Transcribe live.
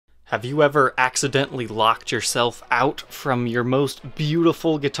Have you ever accidentally locked yourself out from your most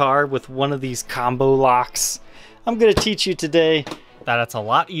beautiful guitar with one of these combo locks? I'm going to teach you today that it's a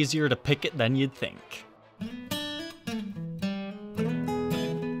lot easier to pick it than you'd think.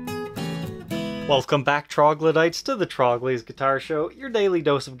 Welcome back, Troglodytes, to the Trogly's Guitar Show, your daily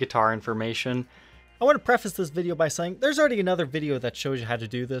dose of guitar information. I want to preface this video by saying there's already another video that shows you how to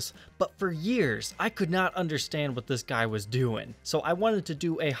do this, but for years I could not understand what this guy was doing. So I wanted to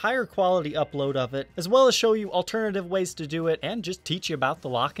do a higher quality upload of it, as well as show you alternative ways to do it and just teach you about the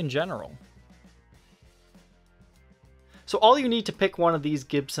lock in general. So all you need to pick one of these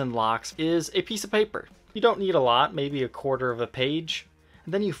Gibson locks is a piece of paper. You don't need a lot, maybe a quarter of a page.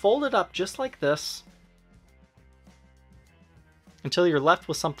 And then you fold it up just like this until you're left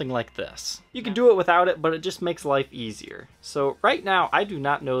with something like this. You can do it without it, but it just makes life easier. So right now, I do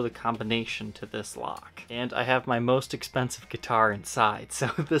not know the combination to this lock, and I have my most expensive guitar inside,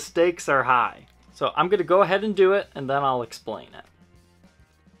 so the stakes are high. So I'm gonna go ahead and do it, and then I'll explain it.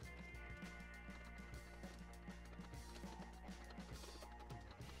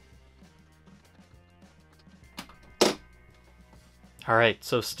 Alright,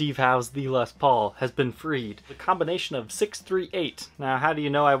 so Steve Howe's The Les Paul has been freed. The combination of 638. Now, how do you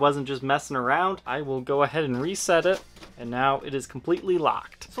know I wasn't just messing around? I will go ahead and reset it, and now it is completely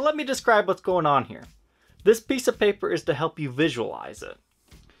locked. So let me describe what's going on here. This piece of paper is to help you visualize it.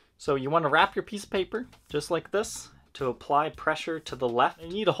 So you want to wrap your piece of paper, just like this, to apply pressure to the left.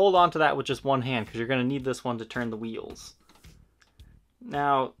 And you need to hold on to that with just one hand, because you're going to need this one to turn the wheels.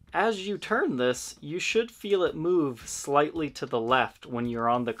 Now, as you turn this, you should feel it move slightly to the left when you're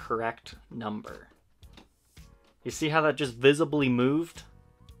on the correct number. You see how that just visibly moved?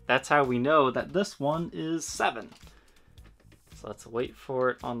 That's how we know that this one is 7. So let's wait for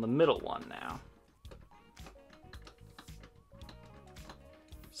it on the middle one now.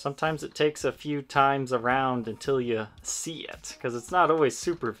 Sometimes it takes a few times around until you see it, because it's not always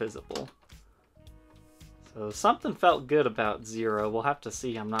super visible. So something felt good about 0. We'll have to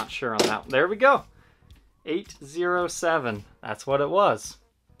see. I'm not sure on that one. There we go. 807. That's what it was.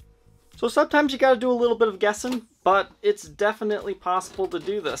 So sometimes you got to do a little bit of guessing, but it's definitely possible to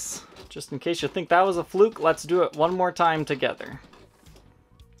do this. Just in case you think that was a fluke, let's do it one more time together.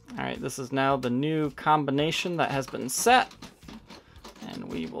 Alright, this is now the new combination that has been set. And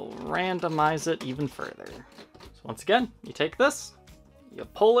we will randomize it even further. So once again, you take this, you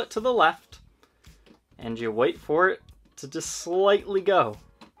pull it to the left, and you wait for it to just slightly go.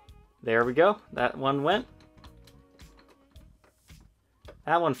 There we go. That one went.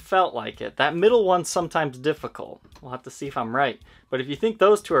 That one felt like it. That middle one's sometimes difficult. We'll have to see if I'm right. But if you think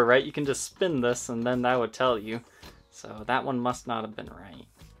those two are right, you can just spin this and then that would tell you. So that one must not have been right.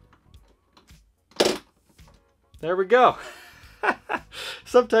 There we go.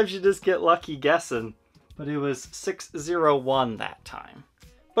 Sometimes you just get lucky guessing. But it was 601 that time.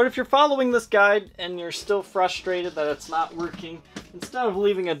 But if you're following this guide and you're still frustrated that it's not working, instead of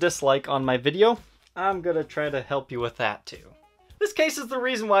leaving a dislike on my video, I'm gonna try to help you with that too. This case is the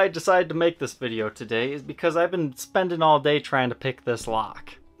reason why I decided to make this video today, is because I've been spending all day trying to pick this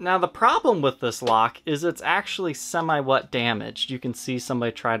lock. Now the problem with this lock is it's actually semi-wet damaged. You can see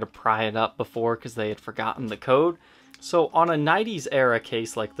somebody tried to pry it up before because they had forgotten the code. So on a 90s era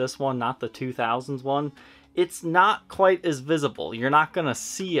case like this one, not the 2000s one, it's not quite as visible. You're not going to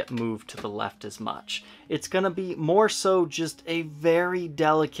see it move to the left as much. It's going to be more so just a very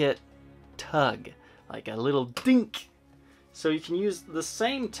delicate tug, like a little dink. So you can use the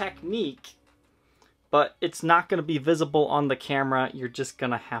same technique, but it's not going to be visible on the camera. You're just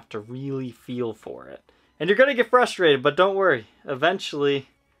going to have to really feel for it. And you're going to get frustrated, but don't worry. Eventually,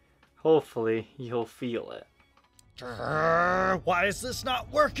 hopefully, you'll feel it. Why is this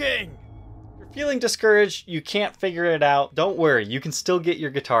not working? Feeling discouraged, you can't figure it out, don't worry, you can still get your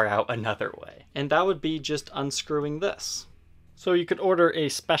guitar out another way. And that would be just unscrewing this. So you could order a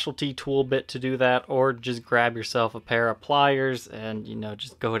specialty tool bit to do that, or just grab yourself a pair of pliers and, you know,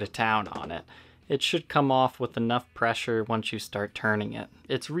 just go to town on it. It should come off with enough pressure once you start turning it.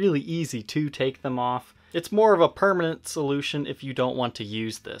 It's really easy to take them off. It's more of a permanent solution if you don't want to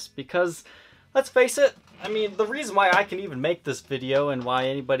use this, because let's face it, I mean, the reason why I can even make this video and why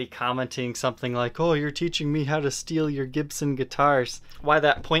anybody commenting something like, oh, you're teaching me how to steal your Gibson guitars, why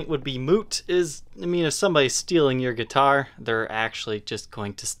that point would be moot is, I mean, if somebody's stealing your guitar, they're actually just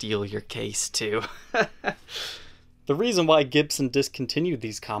going to steal your case too. The reason why Gibson discontinued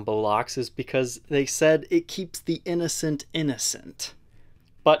these combo locks is because they said it keeps the innocent innocent.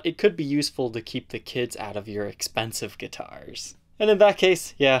 But it could be useful to keep the kids out of your expensive guitars. And in that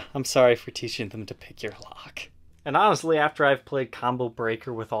case, yeah, I'm sorry for teaching them to pick your lock. And honestly, after I've played Combo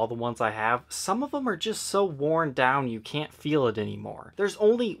Breaker with all the ones I have, some of them are just so worn down you can't feel it anymore. There's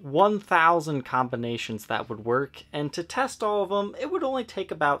only 1,000 combinations that would work, and to test all of them, it would only take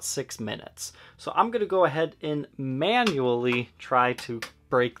about 6 minutes. So I'm going to go ahead and manually try to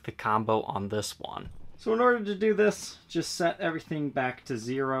break the combo on this one. So in order to do this, just set everything back to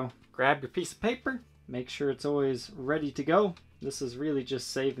 0. Grab your piece of paper, make sure it's always ready to go. This is really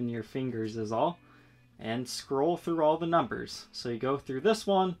just saving your fingers is all. And scroll through all the numbers. So you go through this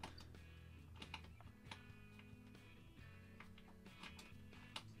one,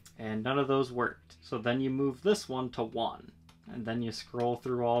 and none of those worked. So then you move this one to 1, and then you scroll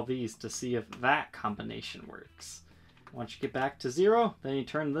through all these to see if that combination works. Once you get back to 0, then you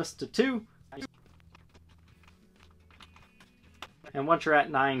turn this to 2. And once you're at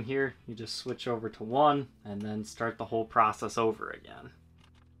 9 here, you just switch over to 1, and then start the whole process over again.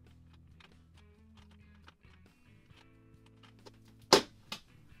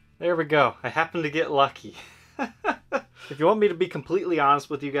 There we go. I happened to get lucky. If you want me to be completely honest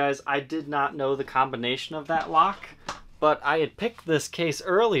with you guys, I did not know the combination of that lock, but I had picked this case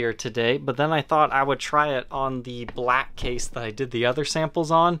earlier today, but then I thought I would try it on the black case that I did the other samples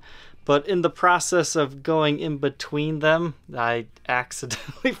on. But in the process of going in between them, I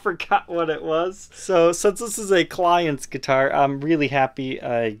accidentally forgot what it was. So since this is a client's guitar, I'm really happy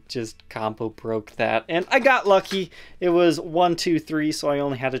I just combo broke that. And I got lucky. It was 1, 2, 3, so I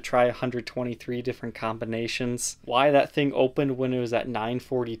only had to try 123 different combinations. Why that thing opened when it was at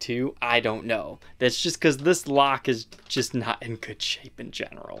 942, I don't know. That's just because this lock is just not in good shape in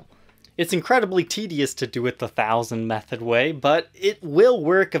general. It's incredibly tedious to do it the 1,000 method way, but it will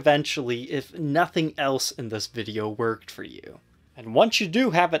work eventually if nothing else in this video worked for you. And once you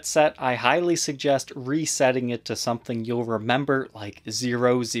do have it set, I highly suggest resetting it to something you'll remember, like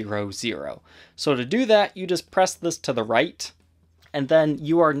 0, 0, 0. So to do that, you just press this to the right, and then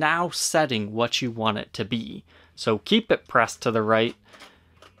you are now setting what you want it to be. So keep it pressed to the right,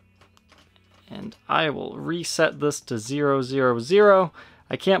 and I will reset this to 0, 0, 0.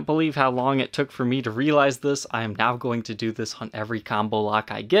 I can't believe how long it took for me to realize this. I am now going to do this on every combo lock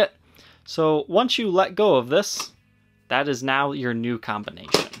I get. So once you let go of this, that is now your new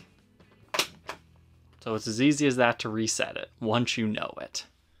combination. So it's as easy as that to reset it once you know it.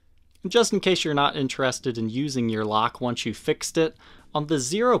 Just in case you're not interested in using your lock once you fixed it, on the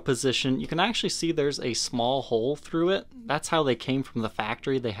 0 position, you can actually see there's a small hole through it. That's how they came from the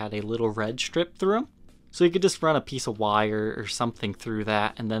factory. They had a little red strip through them. So you could just run a piece of wire or something through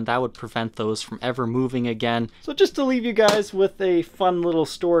that, and then that would prevent those from ever moving again. So just to leave you guys with a fun little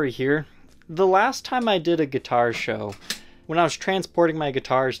story here, the last time I did a guitar show, when I was transporting my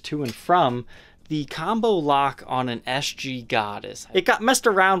guitars to and from, the combo lock on an SG Goddess, it got messed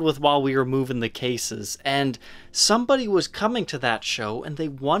around with while we were moving the cases, and somebody was coming to that show and they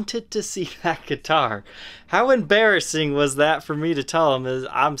wanted to see that guitar. How embarrassing was that for me to tell them is,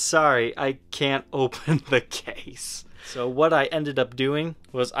 I'm sorry, I can't open the case. So what I ended up doing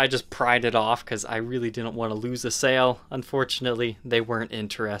was I just pried it off because I really didn't want to lose a sale. Unfortunately, they weren't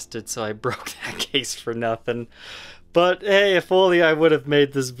interested, so I broke that case for nothing. But hey, if only I would have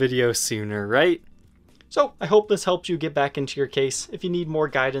made this video sooner, right? So I hope this helped you get back into your case. If you need more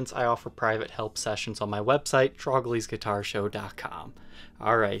guidance, I offer private help sessions on my website, troglysguitarshow.com.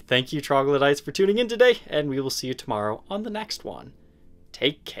 Alright, thank you troglodytes for tuning in today, and we will see you tomorrow on the next one.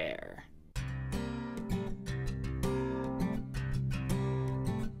 Take care.